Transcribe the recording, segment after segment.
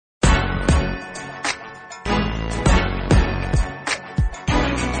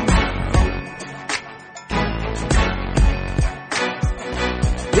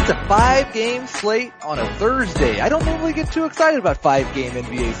5-game slate on a Thursday. I don't normally get too excited about 5-game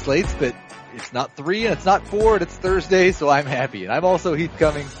NBA slates, but it's not 3 and it's not 4 and it's Thursday, so I'm happy. And I'm also Heath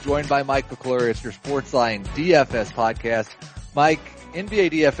Cummings, joined by Mike McClure. It's your Sportsline DFS podcast. Mike,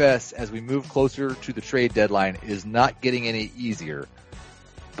 NBA DFS, as we move closer to the trade deadline, is not getting any easier.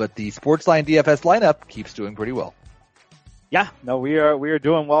 But the Sportsline DFS lineup keeps doing pretty well. Yeah, no, we are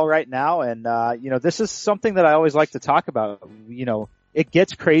doing well right now. And, this is something that I always like to talk about. It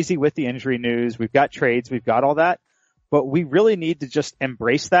gets crazy with the injury news. We've got trades. We've got all that. But we really need to just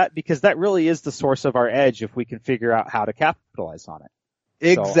embrace that, because that really is the source of our edge if we can figure out how to capitalize on it.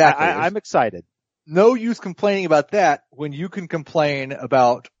 Exactly. So I'm excited. No use complaining about that when you can complain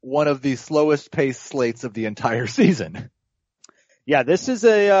about one of the slowest paced slates of the entire season. Yeah, this is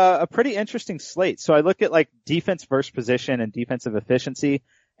a pretty interesting slate. So I look at like defense versus position and defensive efficiency.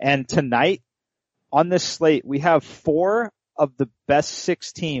 And tonight on this slate, we have 4 of the best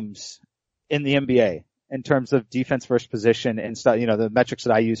 6 teams in the NBA in terms of defense versus position and stuff, the metrics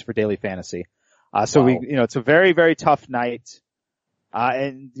that I use for daily fantasy. So wow. It's a very, very tough night.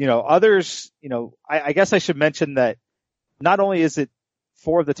 Others, I guess I should mention that not only is it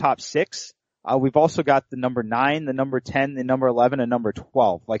 4 of the top 6, we've also got the number 9, the number 10, the number 11, and number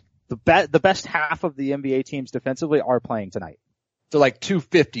 12. Like the best half of the NBA teams defensively are playing tonight. So like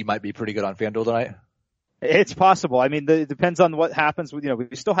 250 might be pretty good on FanDuel tonight. It's possible. I mean, it depends on what happens with,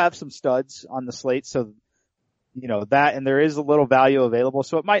 we still have some studs on the slate. So, that, and there is a little value available.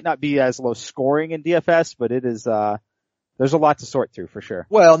 So it might not be as low scoring in DFS, but it is, there's a lot to sort through for sure.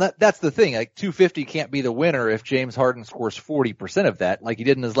 Well, that's the thing. Like 250 can't be the winner if James Harden scores 40% of that, like he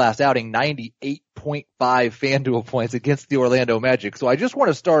did in his last outing, 98.5 FanDuel points against the Orlando Magic. So I just want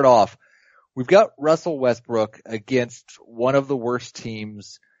to start off. We've got Russell Westbrook against one of the worst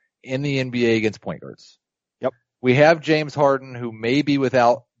teams in the NBA against point guards. Yep. We have James Harden, who may be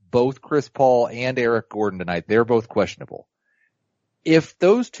without both Chris Paul and Eric Gordon tonight. They're both questionable. If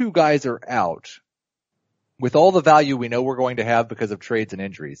those two guys are out, with all the value we know we're going to have because of trades and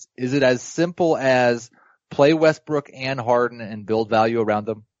injuries, is it as simple as play Westbrook and Harden and build value around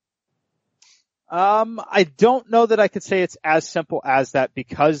them? I don't know that I could say it's as simple as that,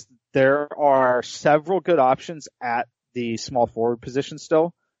 because there are several good options at the small forward position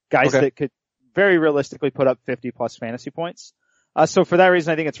still. Guys that could very realistically put up 50 plus fantasy points. So for that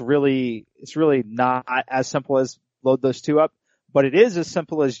reason, I think it's really not as simple as load those 2 up, but it is as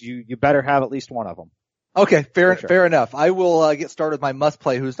simple as you better have at least one of them. Okay, fair enough. I will get started with my must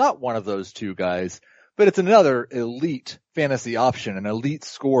play, who's not one of those 2 guys, but it's another elite fantasy option, an elite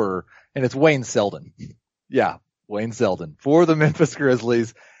scorer, and it's Wayne Selden. Yeah, Wayne Selden for the Memphis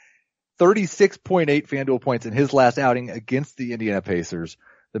Grizzlies. 36.8 FanDuel points in his last outing against the Indiana Pacers.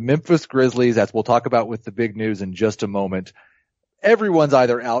 The Memphis Grizzlies, as we'll talk about with the big news in just a moment, everyone's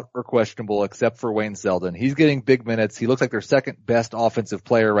either out or questionable except for Wayne Selden. He's getting big minutes. He looks like their second best offensive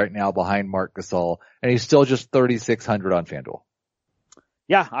player right now behind Marc Gasol, and he's still just 3,600 on FanDuel.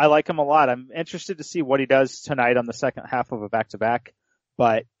 Yeah, I like him a lot. I'm interested to see what he does tonight on the second half of a back-to-back.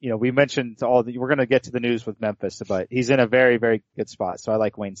 But, we mentioned we're going to get to the news with Memphis, but he's in a very, very good spot. So I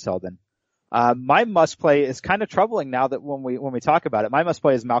like Wayne Selden. My must play is kind of troubling now that when we talk about it. My must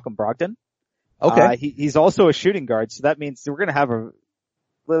play is Malcolm Brogdon. Okay. He's also a shooting guard, so that means we're going to have a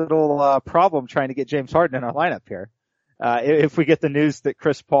little problem trying to get James Harden in our lineup here. If we get the news that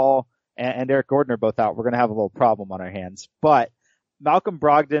Chris Paul and Eric Gordon are both out, we're going to have a little problem on our hands. But Malcolm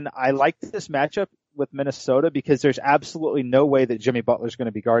Brogdon, I like this matchup with Minnesota because there's absolutely no way that Jimmy Butler's going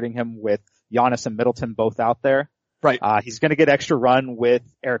to be guarding him with Giannis and Middleton both out there. Right. He's going to get extra run with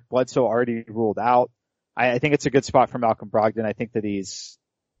Eric Bledsoe already ruled out. I think it's a good spot for Malcolm Brogdon. I think that he's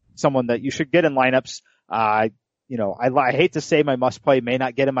someone that you should get in lineups. I hate to say my must play may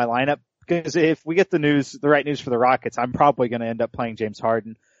not get in my lineup, because if we get the right news for the Rockets, I'm probably going to end up playing James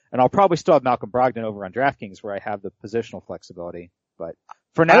Harden, and I'll probably still have Malcolm Brogdon over on DraftKings where I have the positional flexibility. But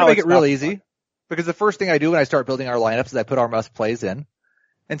for now, I make it real easy, because the first thing I do when I start building our lineups is I put our must plays in.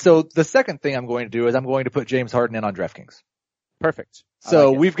 And so the second thing I'm going to do is I'm going to put James Harden in on DraftKings. Perfect.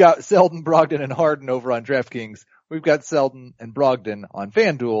 So we've got Selden, Brogdon, and Harden over on DraftKings. We've got Selden and Brogdon on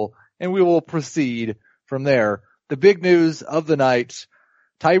FanDuel, and we will proceed from there. The big news of the night,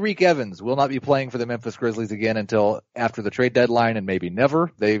 Tyreke Evans will not be playing for the Memphis Grizzlies again until after the trade deadline, and maybe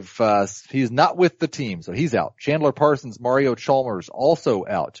never. He's not with the team, so he's out. Chandler Parsons, Mario Chalmers also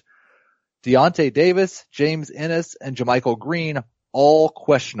out. Deontay Davis, James Ennis, and JaMychal Green all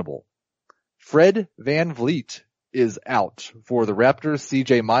questionable. Fred VanVleet is out for the Raptors.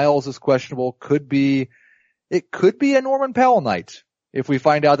 CJ Miles is questionable. It could be a Norman Powell night If we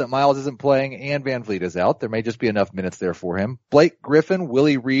find out that Miles isn't playing and Van Vliet is out, there may just be enough minutes there for him. Blake Griffin,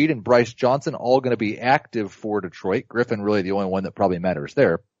 Willie Reed, and Bryce Johnson all going to be active for Detroit. Griffin really the only one that probably matters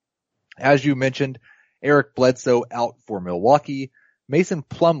there. As you mentioned, Eric Bledsoe out for Milwaukee, Mason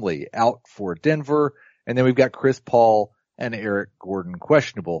Plumlee out for Denver, and then we've got Chris Paul and Eric Gordon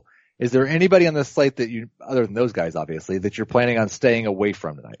questionable. Is there anybody on the slate that you, other than those guys obviously, that you're planning on staying away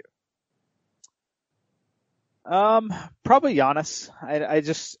from tonight? Probably Giannis.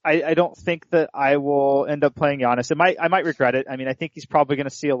 I don't think that I will end up playing Giannis. I might regret it. I mean, I think he's probably going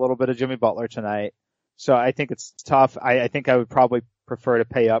to see a little bit of Jimmy Butler tonight. So I think it's tough. I think I would probably prefer to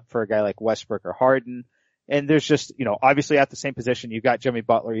pay up for a guy like Westbrook or Harden. And there's just, obviously at the same position, you've got Jimmy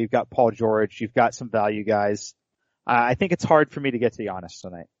Butler, you've got Paul George, you've got some value guys. I think it's hard for me to get to Giannis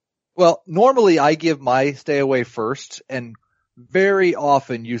tonight. Well, normally I give my stay away first, and very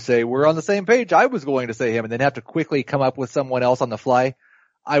often you say, we're on the same page. I was going to say him, and then have to quickly come up with someone else on the fly.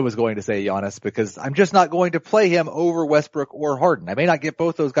 I was going to say Giannis because I'm just not going to play him over Westbrook or Harden. I may not get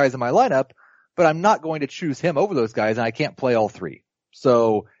both those guys in my lineup, but I'm not going to choose him over those guys, and I can't play all three.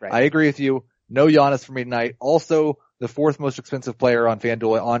 So right. I agree with you. No Giannis for me tonight. Also, the fourth most expensive player on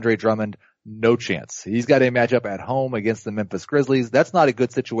FanDuel, Andre Drummond, no chance. He's got a matchup at home against the Memphis Grizzlies. That's not a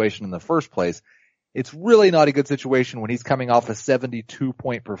good situation in the first place. It's really not a good situation when he's coming off a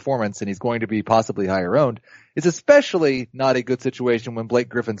 72-point performance and he's going to be possibly higher owned. It's especially not a good situation when Blake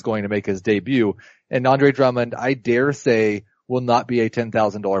Griffin's going to make his debut. And Andre Drummond, I dare say, will not be a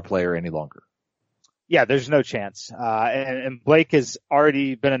 $10,000 player any longer. Yeah, there's no chance. And Blake has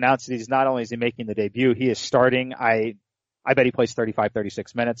already been announced that he's not only is he making the debut, he is starting. I bet he plays 35,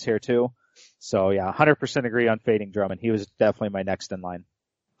 36 minutes here too. So yeah, 100% agree on fading Drummond. He was definitely my next in line.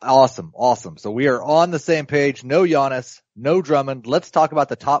 Awesome. So we are on the same page. No Giannis, no Drummond. Let's talk about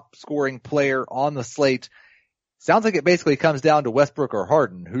the top scoring player on the slate. Sounds like it basically comes down to Westbrook or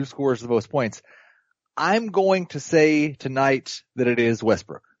Harden. Who scores the most points? I'm going to say tonight that it is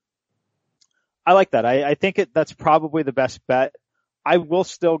Westbrook. I like that. I think that's probably the best bet. I will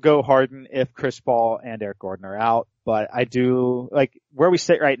still go Harden if Chris Paul and Eric Gordon are out, but I do like where we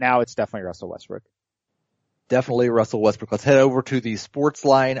sit right now. It's definitely Russell Westbrook. Definitely Russell Westbrook. Let's head over to the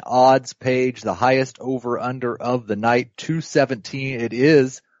Sportsline odds page, the highest over under of the night, 217. It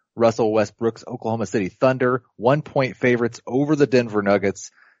is Russell Westbrook's Oklahoma City Thunder, 1-point favorites over the Denver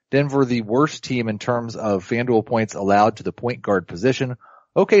Nuggets. Denver, the worst team in terms of FanDuel points allowed to the point guard position.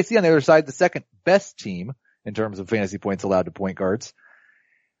 OKC on the other side, the second best team in terms of fantasy points allowed to point guards.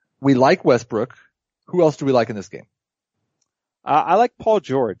 We like Westbrook. Who else do we like in this game? I like Paul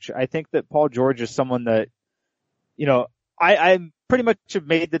George. I think that Paul George is someone that, I pretty much have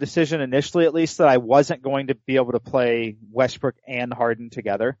made the decision initially, at least, that I wasn't going to be able to play Westbrook and Harden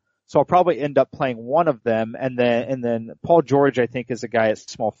together. So I'll probably end up playing one of them. And then Paul George, I think, is a guy at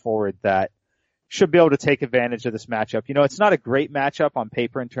small forward that should be able to take advantage of this matchup. It's not a great matchup on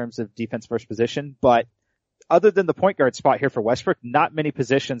paper in terms of defense versus position, but other than the point guard spot here for Westbrook, not many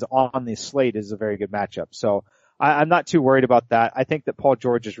positions on the slate is a very good matchup. So I'm not too worried about that. I think that Paul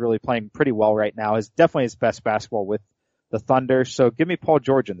George is really playing pretty well right now. Is definitely his best basketball with the Thunder. So give me Paul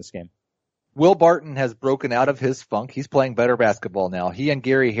George in this game. Will Barton has broken out of his funk. He's playing better basketball now. He and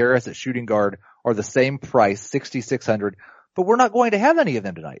Gary Harris at shooting guard are the same price, $6,600, but we're not going to have any of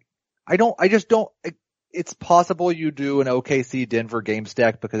them tonight. I just don't, it's possible you do an OKC Denver game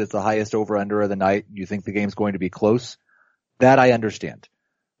stack because it's the highest over under of the night. You think the game's going to be close. That I understand.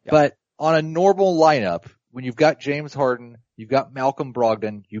 Yep. But on a normal lineup, when you've got James Harden, you've got Malcolm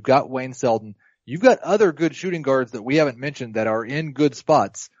Brogdon, you've got Wayne Selden, you've got other good shooting guards that we haven't mentioned that are in good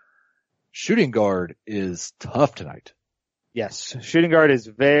spots. Shooting guard is tough tonight. Yes. Shooting guard is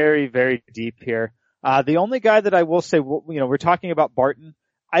very, very deep here. The only guy that I will say, we're talking about Barton.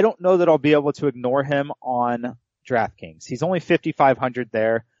 I don't know that I'll be able to ignore him on DraftKings. He's only 5,500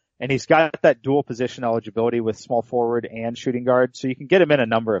 there, and he's got that dual position eligibility with small forward and shooting guard, so you can get him in a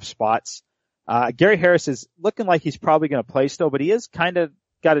number of spots. Gary Harris is looking like he's probably going to play still, but he is kind of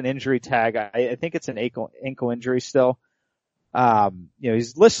got an injury tag. I think it's an ankle injury still.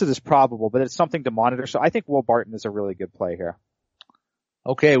 He's listed as probable, but it's something to monitor. So I think Will Barton is a really good play here.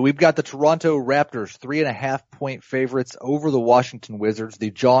 Okay, we've got the Toronto Raptors, 3.5-point favorites over the Washington Wizards,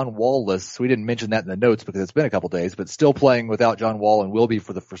 the John Wall list. We didn't mention that in the notes because it's been a couple days, but still playing without John Wall and will be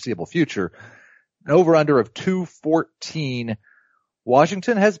for the foreseeable future. An over-under of 214.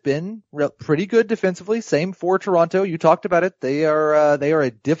 Washington has been pretty good defensively. Same for Toronto. You talked about it. They are a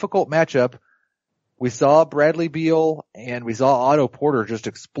difficult matchup. We saw Bradley Beal and we saw Otto Porter just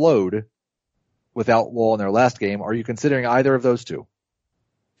explode without Wall in their last game. Are you considering either of those two?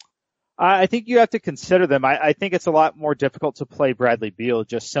 I think you have to consider them. I think it's a lot more difficult to play Bradley Beal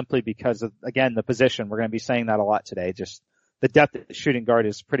just simply because of, again, the position. We're going to be saying that a lot today. Just the depth at shooting guard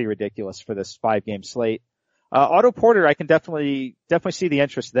is pretty ridiculous for this 5-game slate. Otto Porter, I can definitely see the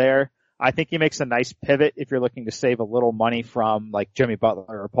interest there. I think he makes a nice pivot if you're looking to save a little money from like Jimmy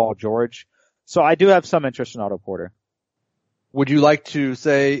Butler or Paul George. So I do have some interest in Otto Porter. Would you like to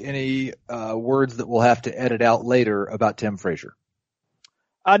say any words that we'll have to edit out later about Tim Frazier?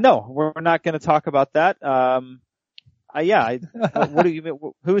 No, we're not going to talk about that. What do you mean?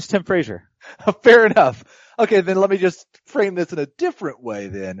 Who is Tim Frazier? Fair enough. Okay, then let me just frame this in a different way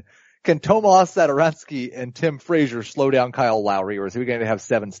then. Can Tomas Satoransky and Tim Frazier slow down Kyle Lowry, or is he going to have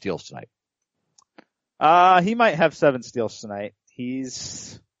 7 steals tonight? He might have 7 steals tonight.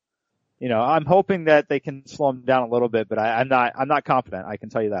 I'm hoping that they can slow him down a little bit, but I'm not confident. I can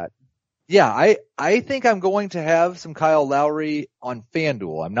tell you that. Yeah, I think I'm going to have some Kyle Lowry on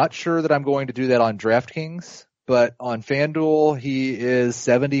FanDuel. I'm not sure that I'm going to do that on DraftKings, but on FanDuel, he is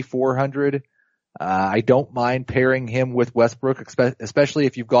 7,400. I don't mind pairing him with Westbrook, especially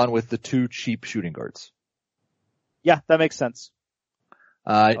if you've gone with the 2 cheap shooting guards. Yeah, that makes sense.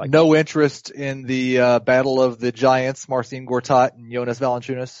 No interest in the battle of the giants, Marcin Gortat and Jonas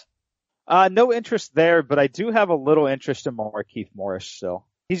Valanciunas? No interest there, but I do have a little interest in Markieff Morris still.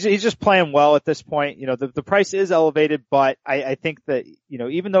 He's just playing well at this point. The price is elevated, but I think that,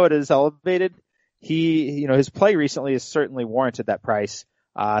 even though it is elevated, his play recently has certainly warranted that price.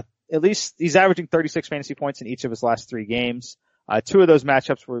 At least he's averaging 36 fantasy points in each of his last 3 games. 2 of those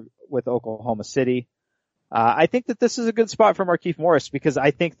matchups were with Oklahoma City. I think that this is a good spot for Markieff Morris because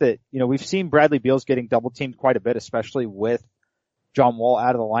I think that, we've seen Bradley Beal's getting double teamed quite a bit, especially with John Wall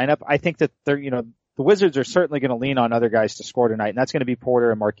out of the lineup. I think that the Wizards are certainly going to lean on other guys to score tonight, and that's going to be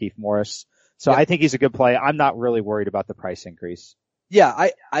Porter and Markieff Morris. So I think he's a good play. I'm not really worried about the price increase. Yeah,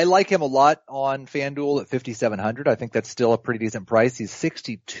 I like him a lot on FanDuel at 5,700. I think that's still a pretty decent price. He's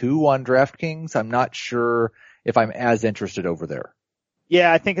 62 on DraftKings. I'm not sure if I'm as interested over there.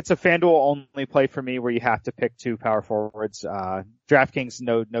 Yeah, I think it's a FanDuel only play for me where you have to pick 2 power forwards. DraftKings,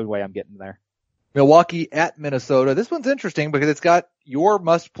 no way I'm getting there. Milwaukee at Minnesota. This one's interesting because it's got your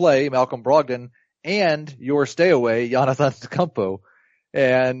must play, Malcolm Brogdon, and your stay away, Giannis Antetokounmpo.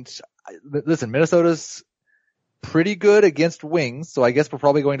 And listen, Minnesota's pretty good against wings, so I guess we're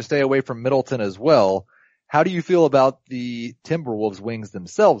probably going to stay away from Middleton as well. How do you feel about the Timberwolves wings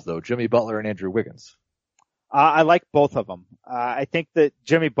themselves, though, Jimmy Butler and Andrew Wiggins? I like both of them. I think that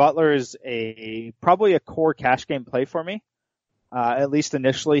Jimmy Butler is probably a core cash game play for me. At least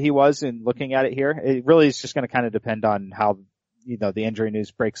initially he was in looking at it here. It really is just going to kind of depend on how, the injury news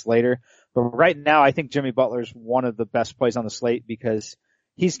breaks later. But right now I think Jimmy Butler is one of the best plays on the slate because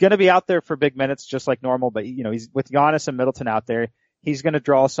he's going to be out there for big minutes just like normal, but he's with Giannis and Middleton out there. He's going to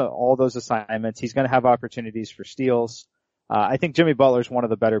draw all those assignments. He's going to have opportunities for steals. I think Jimmy Butler is one of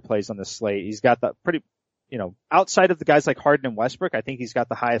the better plays on this slate. He's got that pretty, outside of the guys like Harden and Westbrook, I think he's got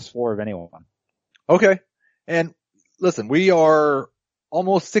the highest floor of anyone. Okay. And listen, we are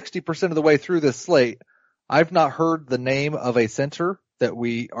almost 60% of the way through this slate. I've not heard the name of a center that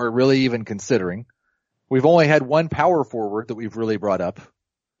we are really even considering. We've only had one power forward that we've really brought up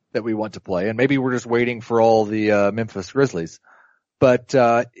that we want to play, and maybe we're just waiting for all the Memphis Grizzlies. But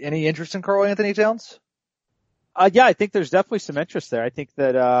any interest in Karl Anthony Towns? Yeah, I think there's definitely some interest there. I think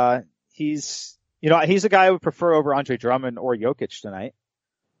that he's a guy I would prefer over Andre Drummond or Jokic tonight.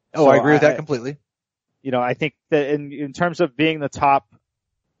 Oh, so I agree with that completely. I think that in terms of being the top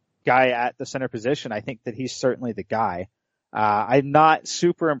guy at the center position, I think that he's certainly the guy. I'm not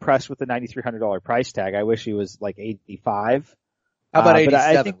super impressed with the $9,300 price tag. I wish he was like 85. How about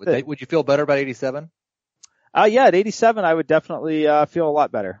 87? Would you feel better about 87? Yeah, at 87, I would definitely feel a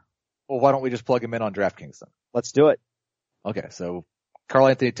lot better. Well, why don't we just plug him in on DraftKings then? Let's do it. Okay, so Karl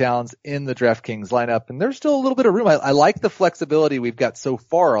Anthony Towns in the DraftKings lineup, and there's still a little bit of room. I like the flexibility we've got so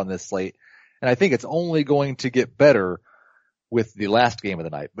far on this slate, and I think it's only going to get better with the last game of the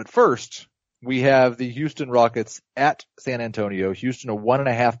night. But first, we have the Houston Rockets at San Antonio. Houston a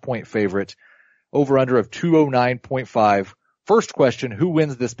 1.5 point favorite, over under of 209.5. First question, who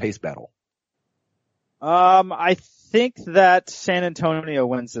wins this pace battle? I think that San Antonio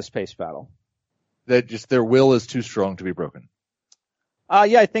wins this pace battle. That just their will is too strong to be broken.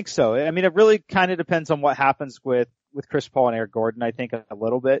 Yeah, I think so. I mean, it really kind of depends on what happens with Chris Paul and Eric Gordon, I think, a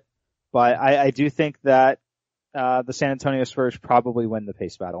little bit. But I do think that the San Antonio Spurs probably win the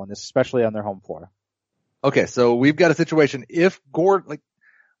pace battle, and especially on their home floor. Okay, so we've got a situation. If Gordon,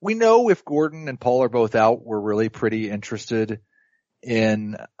 we know if Gordon and Paul are both out, we're really pretty interested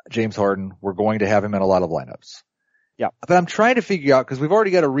in James Harden. We're going to have him in a lot of lineups. Yeah. But I'm trying to figure out, because we've already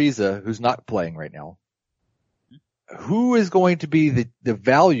got Ariza who's not playing right now. Who is going to be the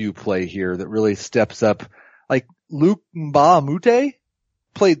value play here that really steps up? Like Luke Mbamute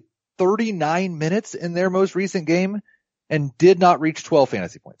played 39 minutes in their most recent game and did not reach 12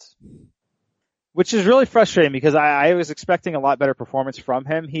 fantasy points. Which is really frustrating because I was expecting a lot better performance from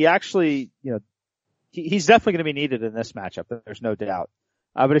him. He actually, he's definitely going to be needed in this matchup. There's no doubt.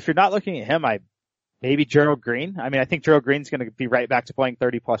 But if you're not looking at him, maybe Gerald Green. I mean, I think Gerald Green's going to be right back to playing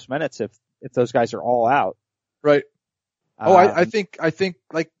 30 plus minutes if those guys are all out. Right. I think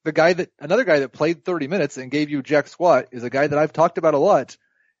like another guy that played 30 minutes and gave you jack squat is a guy that I've talked about a lot.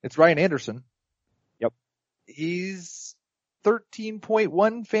 It's Ryan Anderson. Yep. He's 13.1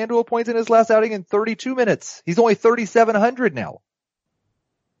 FanDuel points in his last outing in 32 minutes. He's only 3,700 now.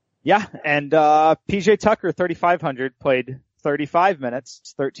 Yeah. And, PJ Tucker, 3,500 played 35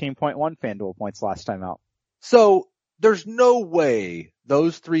 minutes, 13.1 FanDuel points last time out. So there's no way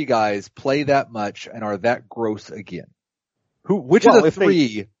those three guys play that much and are that gross again. Which of the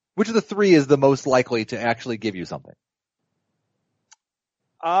three is the most likely to actually give you something?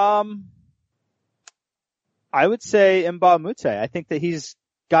 I would say Mbamute. I think that he's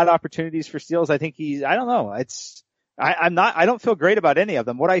got opportunities for steals. I think I don't know. I don't feel great about any of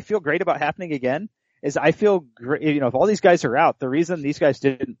them. What I feel great about happening again is I feel great, if all these guys are out, the reason these guys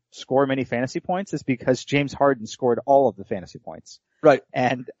didn't score many fantasy points is because James Harden scored all of the fantasy points. Right.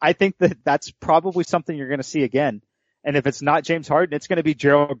 And I think that that's probably something you're going to see again. And if it's not James Harden, it's going to be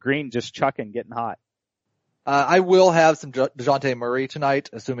Gerald Green just chucking, getting hot. I will have some DeJounte Murray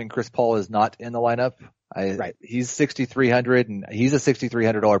tonight, assuming Chris Paul is not in the lineup. Right. He's 6,300 and he's a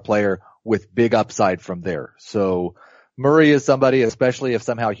 $6,300 player with big upside from there. So Murray is somebody, especially if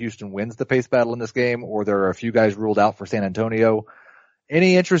somehow Houston wins the pace battle in this game, or there are a few guys ruled out for San Antonio.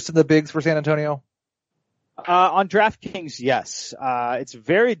 Any interest in the bigs for San Antonio? On DraftKings, yes. It's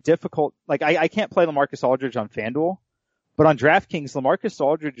very difficult. Like I can't play LaMarcus Aldridge on FanDuel, but on DraftKings, LaMarcus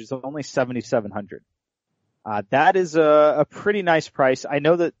Aldridge is only 7,700. That is a pretty nice price. I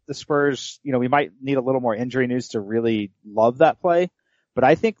know that the Spurs, we might need a little more injury news to really love that play, but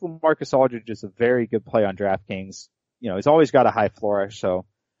I think LaMarcus Aldridge is a very good play on DraftKings. He's always got a high floor, so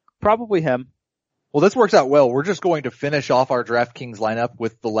probably him. Well, this works out well. We're just going to finish off our DraftKings lineup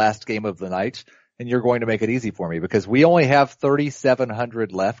with the last game of the night, and you're going to make it easy for me because we only have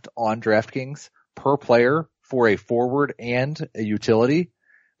 3,700 left on DraftKings per player for a forward and a utility.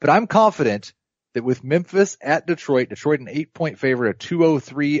 But I'm confident that with Memphis at Detroit an 8-point favorite, a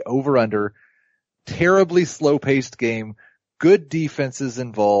 203 over under, terribly slow paced game, good defenses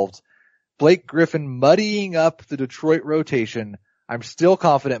involved, Blake Griffin muddying up the Detroit rotation. I'm still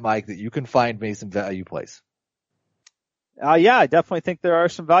confident, Mike, that you can find me some value plays. Yeah, I definitely think there are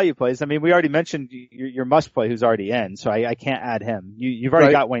some value plays. I mean, we already mentioned your must play who's already in, so I can't add him. You've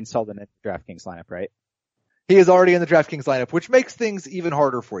already got Wayne Selden in the DraftKings lineup, right? He is already in the DraftKings lineup, which makes things even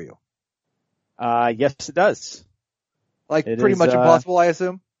harder for you. Yes, it does. It pretty much impossible, I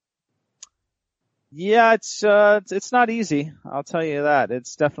assume? Yeah, it's not easy. I'll tell you that.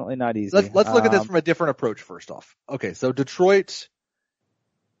 It's definitely not easy. Let's look at this from a different approach first off. Okay, so Detroit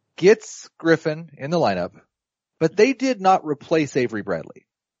gets Griffin in the lineup, but they did not replace Avery Bradley.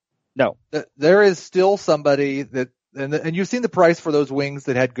 No. There is still somebody and you've seen the price for those wings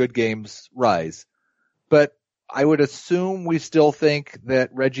that had good games rise, but I would assume we still think that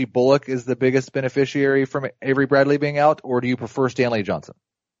Reggie Bullock is the biggest beneficiary from Avery Bradley being out, or do you prefer Stanley Johnson?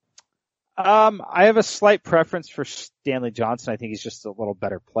 I have a slight preference for Stanley Johnson. I think he's just a little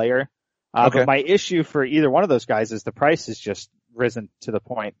better player. Okay. But my issue for either one of those guys is the price has just risen to the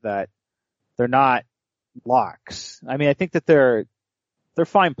point that they're not locks. I mean, I think that they're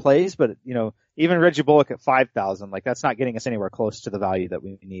fine plays, but even Reggie Bullock at 5,000, that's not getting us anywhere close to the value that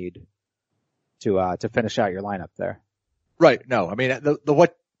we need to finish out your lineup there. Right. No, I mean,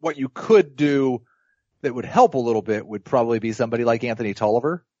 what you could do that would help a little bit would probably be somebody like Anthony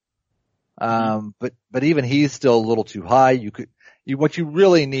Tolliver. But even he's still a little too high. What you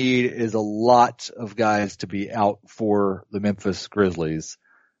really need is a lot of guys to be out for the Memphis Grizzlies.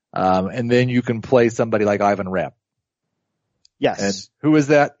 And then you can play somebody like Ivan Rapp. Yes. And who is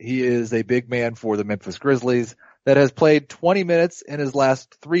that? He is a big man for the Memphis Grizzlies that has played 20 minutes in his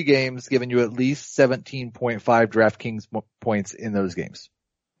last 3 games, giving you at least 17.5 DraftKings points in those games.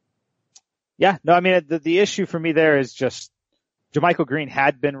 Yeah. No, I mean, the issue for me there is just JaMychal Green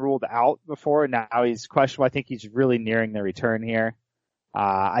had been ruled out before. Now he's questionable. I think he's really nearing the return here.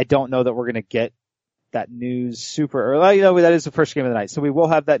 I don't know that we're going to get that news super early. That is the first game of the night. So we will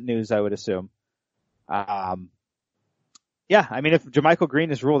have that news, I would assume. Yeah. I mean, if JaMychal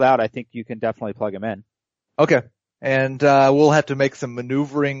Green is ruled out, I think you can definitely plug him in. Okay. And we'll have to make some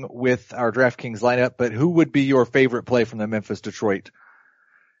maneuvering with our DraftKings lineup, but who would be your favorite play from the Memphis-Detroit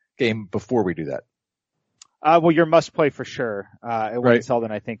game before we do that? Well, your must play for sure. Right. Wayne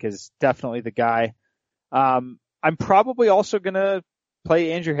Selden, I think, is definitely the guy. I'm probably also going to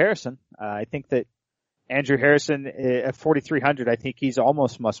play Andrew Harrison. I think that Andrew Harrison at 4,300, I think he's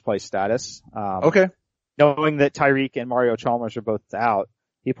almost must play status. Okay. Knowing that Tyreek and Mario Chalmers are both out.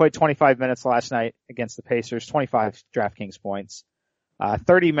 He played 25 minutes last night against the Pacers, 25 DraftKings points.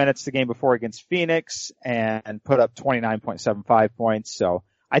 30 minutes the game before against Phoenix and put up 29.75 points. So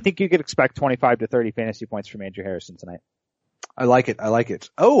I think you could expect 25 to 30 fantasy points from Andrew Harrison tonight. I like it.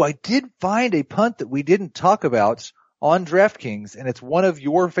 Oh, I did find a punt that we didn't talk about on DraftKings, and it's one of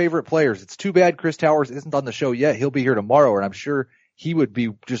your favorite players. It's too bad Chris Towers isn't on the show yet. He'll be here tomorrow, and I'm sure he would be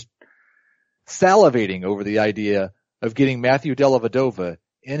just salivating over the idea of getting Matthew Dellavedova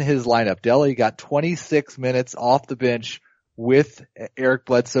in his lineup. Delly got 26 minutes off the bench with Eric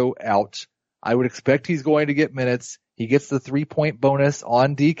Bledsoe out. I would expect he's going to get minutes. He gets the 3-point bonus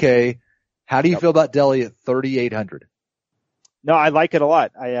on DK. How do you feel about Delly at 3,800? No, I like it a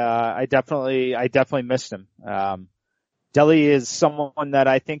lot. I definitely missed him. Delly is someone that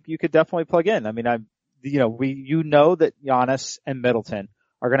I think you could definitely plug in. I mean, that Giannis and Middleton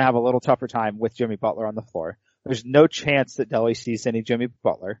are going to have a little tougher time with Jimmy Butler on the floor. There's no chance that Delly sees any Jimmy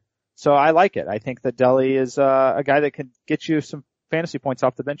Butler. So I like it. I think that Delly is a guy that can get you some fantasy points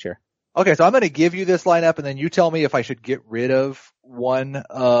off the bench here. Okay, so I'm going to give you this lineup, and then you tell me if I should get rid of one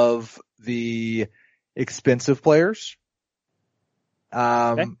of the expensive players.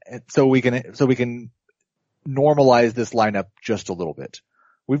 Okay. So we can normalize this lineup just a little bit.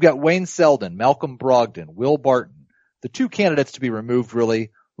 We've got Wayne Selden, Malcolm Brogdon, Will Barton, the two candidates to be removed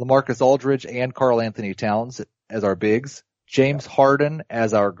really, LaMarcus Aldridge and Karl Anthony Towns as our bigs, James Harden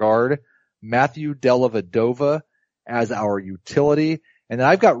as our guard, Matthew Dellavedova as our utility, and then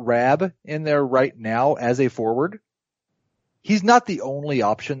I've got Rab in there right now as a forward. He's not the only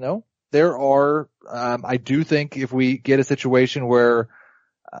option though. There are, I do think if we get a situation where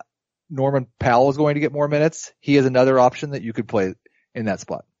Norman Powell is going to get more minutes, he is another option that you could play in that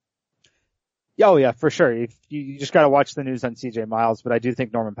spot. Oh yeah, for sure. You just got to watch the news on CJ Miles, but I do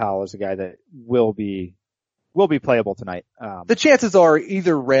think Norman Powell is a guy that will be playable tonight. The chances are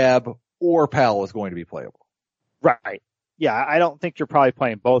either Rab or Powell is going to be playable. Right. Yeah, I don't think you're probably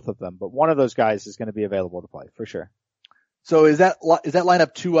playing both of them, but one of those guys is going to be available to play for sure. So is that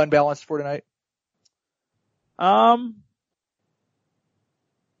lineup too unbalanced for tonight? I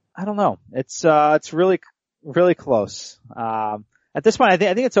don't know. It's really, really close. At this point, I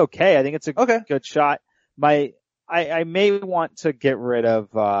think it's okay. I think it's a good shot. I may want to get rid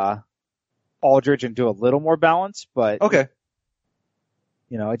of, Aldridge and do a little more balance, but. Okay.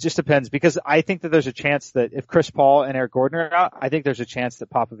 You know, it just depends because I think that there's a chance that if Chris Paul and Eric Gordon are out, I think there's a chance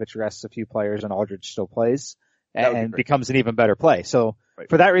that Popovich rests a few players and Aldridge still plays and becomes an even better play. So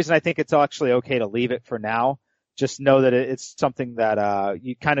for that reason, I think it's actually okay to leave it for now. Just know that it's something that,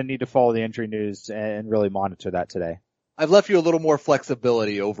 you kind of need to follow the injury news and really monitor that today. I've left you a little more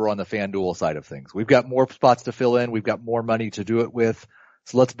flexibility over on the FanDuel side of things. We've got more spots to fill in. We've got more money to do it with.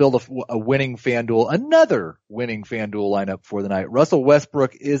 So let's build a winning another winning FanDuel lineup for the night. Russell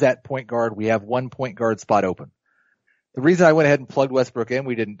Westbrook is at point guard. We have one point guard spot open. The reason I went ahead and plugged Westbrook in,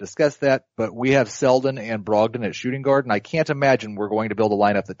 we didn't discuss that, but we have Selden and Brogdon at shooting guard, and I can't imagine we're going to build a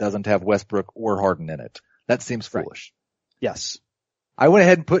lineup that doesn't have Westbrook or Harden in it. That seems foolish. Yes. I went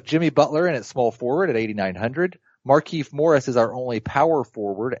ahead and put Jimmy Butler in at small forward at 8,900. Markieff Morris is our only power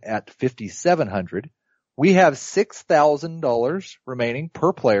forward at 5,700. We have $6,000 remaining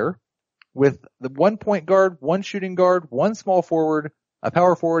per player with the 1 point guard, 1 shooting guard, 1 small forward, a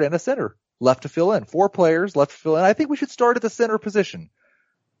power forward, and a center left to fill in. 4 players left to fill in. I think we should start at the center position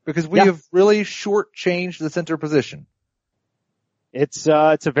because we have really shortchanged the center position. It's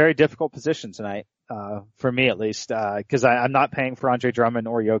a very difficult position tonight, for me at least, cause I'm not paying for Andre Drummond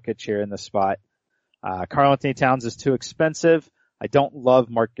or Jokic here in this spot. Karl Anthony Towns is too expensive. I don't love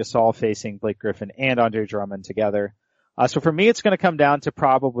Marc Gasol facing Blake Griffin and Andre Drummond together. So for me, it's going to come down to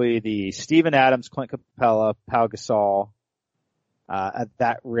probably the Steven Adams, Clint Capella, Pau Gasol, at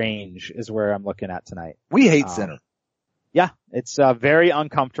that range is where I'm looking at tonight. We hate center. Yeah, it's very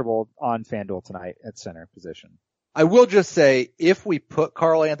uncomfortable on FanDuel tonight at center position. I will just say, if we put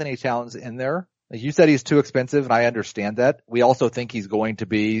Karl Anthony Towns in there, like you said, he's too expensive, and I understand that. We also think he's going to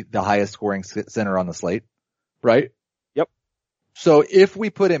be the highest scoring center on the slate, right? Yep. So if we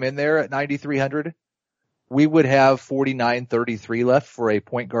put him in there at 9,300, we would have 49.33 left for a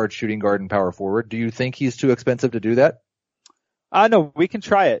point guard, shooting guard, and power forward. Do you think he's too expensive to do that? No, we can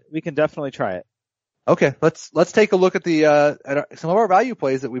try it. We can definitely try it. Okay, let's take a look at some of our value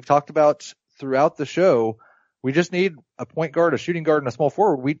plays that we've talked about throughout the show. We just need a point guard, a shooting guard, and a small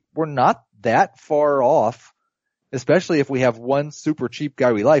forward. We're not that far off, especially if we have one super cheap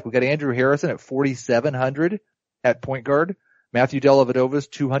guy we like. We got Andrew Harrison at $4,700 at point guard. Matthew Dellavedova's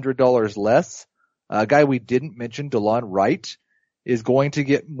 $200 less. A guy we didn't mention, DeLon Wright, is going to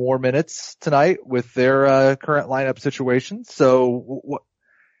get more minutes tonight with their current lineup situation. So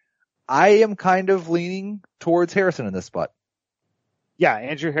I am kind of leaning towards Harrison in this spot. Yeah,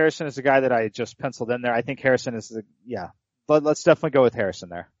 Andrew Harrison is the guy that I just penciled in there. I think Harrison is let's definitely go with Harrison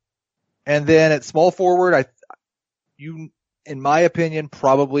there. And then at small forward, you, in my opinion,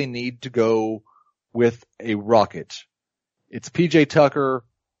 probably need to go with a rocket. It's PJ Tucker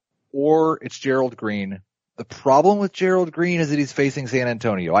or it's Gerald Green. The problem with Gerald Green is that he's facing San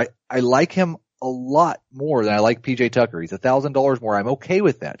Antonio. I like him a lot more than I like PJ Tucker. He's $1,000 more. I'm okay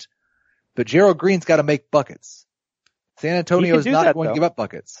with that. But Gerald Green's got to make buckets. San Antonio is not going to give up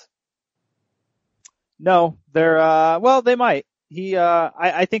buckets. No, they might.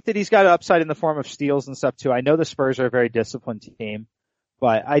 I think that he's got an upside in the form of steals and stuff too. I know the Spurs are a very disciplined team,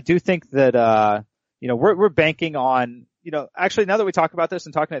 but I do think that, we're banking on, actually now that we talk about this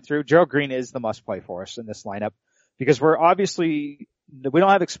and talking it through, Gerald Green is the must play for us in this lineup because we don't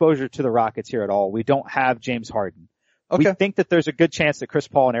have exposure to the Rockets here at all. We don't have James Harden. Okay. We think that there's a good chance that Chris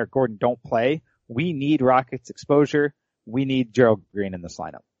Paul and Eric Gordon don't play. We need Rockets exposure. We need Gerald Green in this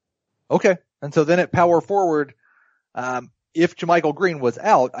lineup. Okay. And so then at power forward, if JaMychal Green was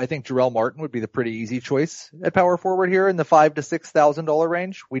out, I think Jarrell Martin would be the pretty easy choice at power forward here in the $5,000 to $6,000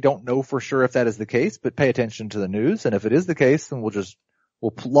 range. We don't know for sure if that is the case, but pay attention to the news. And if it is the case, then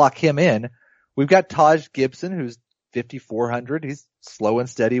we'll lock him in. We've got Taj Gibson, who's $5,400. He's slow and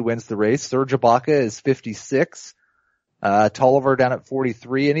steady, wins the race. Serge Ibaka is $56. Tolliver down at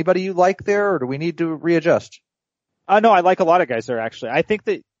 43. Anybody you like there, or do we need to readjust? No, I like a lot of guys there actually. I think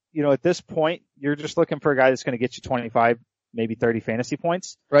that, at this point, you're just looking for a guy that's going to get you 25, maybe 30 fantasy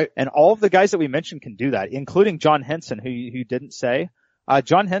points. Right. And all of the guys that we mentioned can do that, including John Henson, who you didn't say.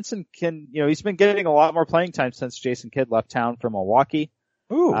 John Henson can, he's been getting a lot more playing time since Jason Kidd left town for Milwaukee.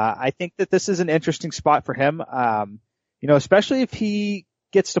 Ooh. I think that this is an interesting spot for him. Especially if he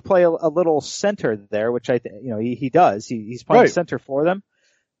gets to play a little center there, which he does. He's playing center for them.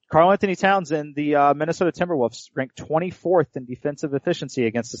 Karl-Anthony Towns and the Minnesota Timberwolves ranked 24th in defensive efficiency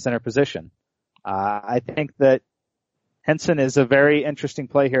against the center position. I think that Henson is a very interesting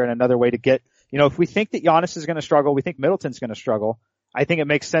play here and another way to get, if we think that Giannis is going to struggle, we think Middleton's going to struggle, I think it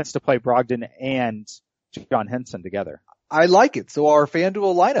makes sense to play Brogdon and John Henson together. I like it. So our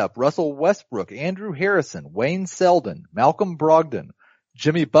FanDuel lineup, Russell Westbrook, Andrew Harrison, Wayne Selden, Malcolm Brogdon,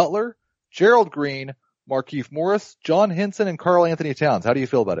 Jimmy Butler, Gerald Green, Markieff Morris, John Henson, and Karl-Anthony Towns. How do you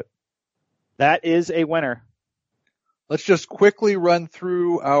feel about it? That is a winner. Let's just quickly run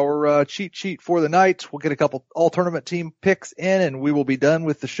through our cheat sheet for the night. We'll get a couple all-tournament team picks in, and we will be done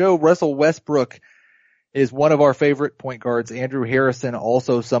with the show. Russell Westbrook is one of our favorite point guards. Andrew Harrison,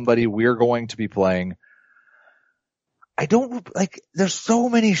 also somebody we're going to be playing. There's so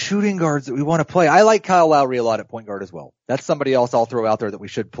many shooting guards that we want to play. I like Kyle Lowry a lot at point guard as well. That's somebody else I'll throw out there that we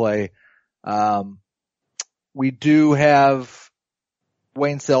should play. We do have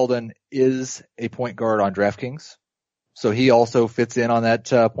Wayne Selden is a point guard on DraftKings. So he also fits in on that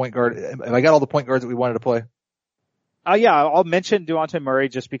point guard. Have I got all the point guards that we wanted to play? Yeah, I'll mention DeJounte Murray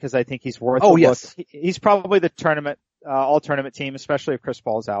just because I think he's worth yes. Look. He's probably the all-tournament team, especially if Chris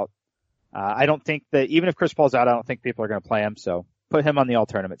Paul's out. I don't think that even if Chris Paul's out, I don't think people are going to play him. So put him on the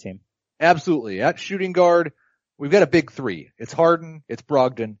all-tournament team. Absolutely. At shooting guard, we've got a big three. It's Harden, it's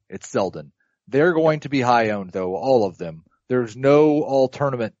Brogdon, it's Selden. They're going to be high owned though, all of them. There's no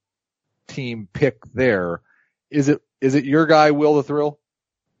all-tournament team pick there. Is it your guy, Will the Thrill?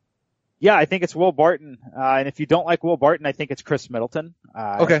 Yeah, I think it's Will Barton. And if you don't like Will Barton, I think it's Chris Middleton.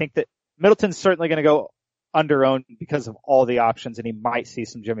 Okay. I think that Middleton's certainly going to go under-owned because of all the options, and he might see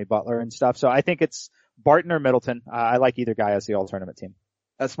some Jimmy Butler and stuff. So I think it's Barton or Middleton. I like either guy as the all-tournament team.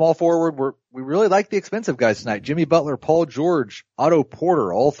 At small forward, we really like the expensive guys tonight. Jimmy Butler, Paul George, Otto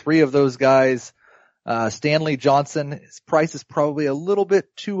Porter, all three of those guys. Stanley Johnson, his price is probably a little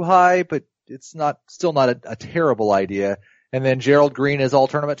bit too high, but it's still not a terrible idea. And then Gerald Green is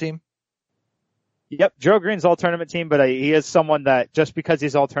all-tournament team? Yep, Gerald Green's all-tournament team, but he is someone that just because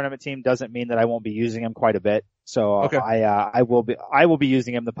he's all-tournament team doesn't mean that I won't be using him quite a bit. So okay. I will be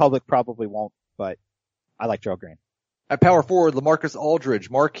using him. The public probably won't, but I like Gerald Green. At power forward, LaMarcus Aldridge,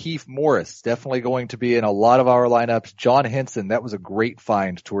 Markieff Morris, definitely going to be in a lot of our lineups. John Henson, that was a great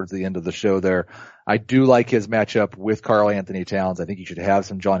find towards the end of the show there. I do like his matchup with Karl-Anthony Towns. I think you should have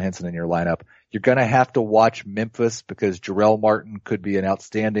some John Henson in your lineup. You're going to have to watch Memphis because Jarrell Martin could be an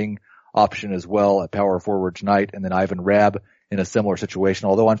outstanding option as well at power forward tonight. And then Ivan Rabb in a similar situation.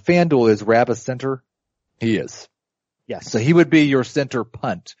 Although on FanDuel, is Rabb a center? He is. Yes. So he would be your center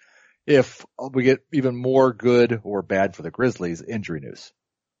punt if we get even more good or bad for the Grizzlies injury news.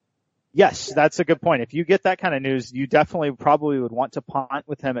 Yes, that's a good point. If you get that kind of news, you definitely probably would want to punt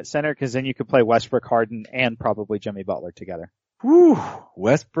with him at center because then you could play Westbrook, Harden, and probably Jimmy Butler together. Whew.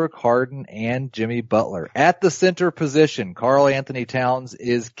 Westbrook, Harden, and Jimmy Butler. At the center position, Karl Anthony Towns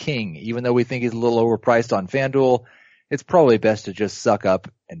is king. Even though we think he's a little overpriced on FanDuel, it's probably best to just suck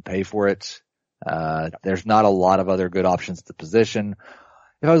up and pay for it. There's not a lot of other good options at the position.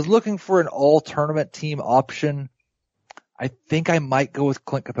 If I was looking for an all-tournament team option, I think I might go with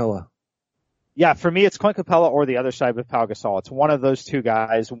Clint Capella. Yeah, for me, it's Clint Capella or the other side with Pau Gasol. It's one of those two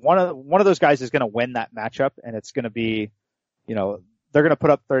guys. One of those guys is going to win that matchup, and it's going to be, they're going to put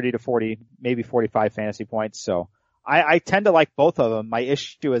up 30 to 40, maybe 45 fantasy points. So I tend to like both of them. My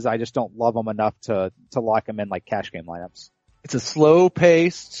issue is I just don't love them enough to lock them in like cash game lineups. It's a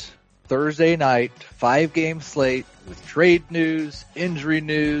slow-paced Thursday night 5-game slate with trade news, injury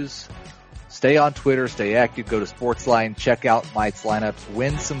news. Stay on Twitter, stay active, go to Sportsline, check out Mike's lineups,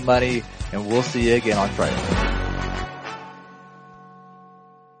 win some money, and we'll see you again on Friday.